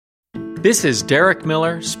This is Derek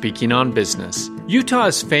Miller speaking on business. Utah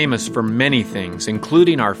is famous for many things,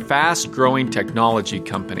 including our fast-growing technology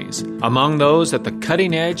companies. Among those at the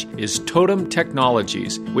cutting edge is Totem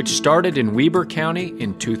Technologies, which started in Weber County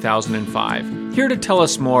in 2005. Here to tell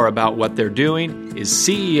us more about what they're doing is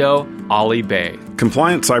CEO Ali Bey.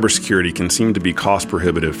 Compliant cybersecurity can seem to be cost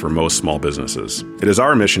prohibitive for most small businesses. It is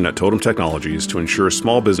our mission at Totem Technologies to ensure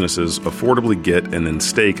small businesses affordably get and then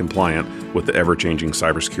stay compliant with the ever-changing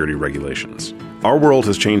cybersecurity regulations. Our world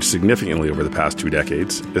has changed significantly over the past 2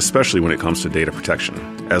 decades, especially when it comes to data protection.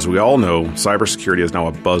 As we all know, cybersecurity is now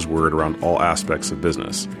a buzzword around all aspects of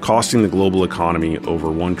business, costing the global economy over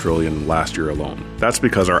 $1 trillion last year alone. That's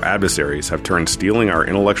because our adversaries have turned stealing our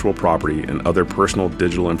intellectual property and other personal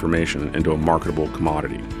digital information into a marketable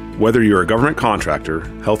commodity. Whether you're a government contractor,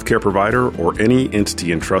 healthcare provider, or any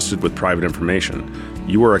entity entrusted with private information,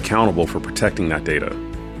 you are accountable for protecting that data.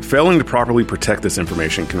 Failing to properly protect this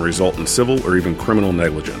information can result in civil or even criminal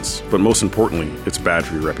negligence, but most importantly, it's bad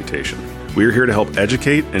for your reputation. We are here to help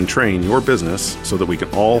educate and train your business so that we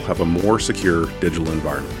can all have a more secure digital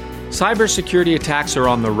environment. Cybersecurity attacks are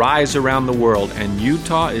on the rise around the world, and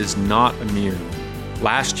Utah is not immune.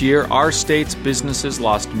 Last year, our state's businesses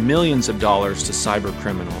lost millions of dollars to cyber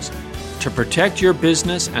criminals. To protect your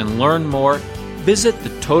business and learn more, visit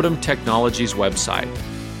the Totem Technologies website.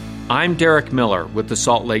 I'm Derek Miller with the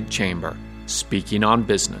Salt Lake Chamber, speaking on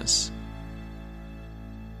business.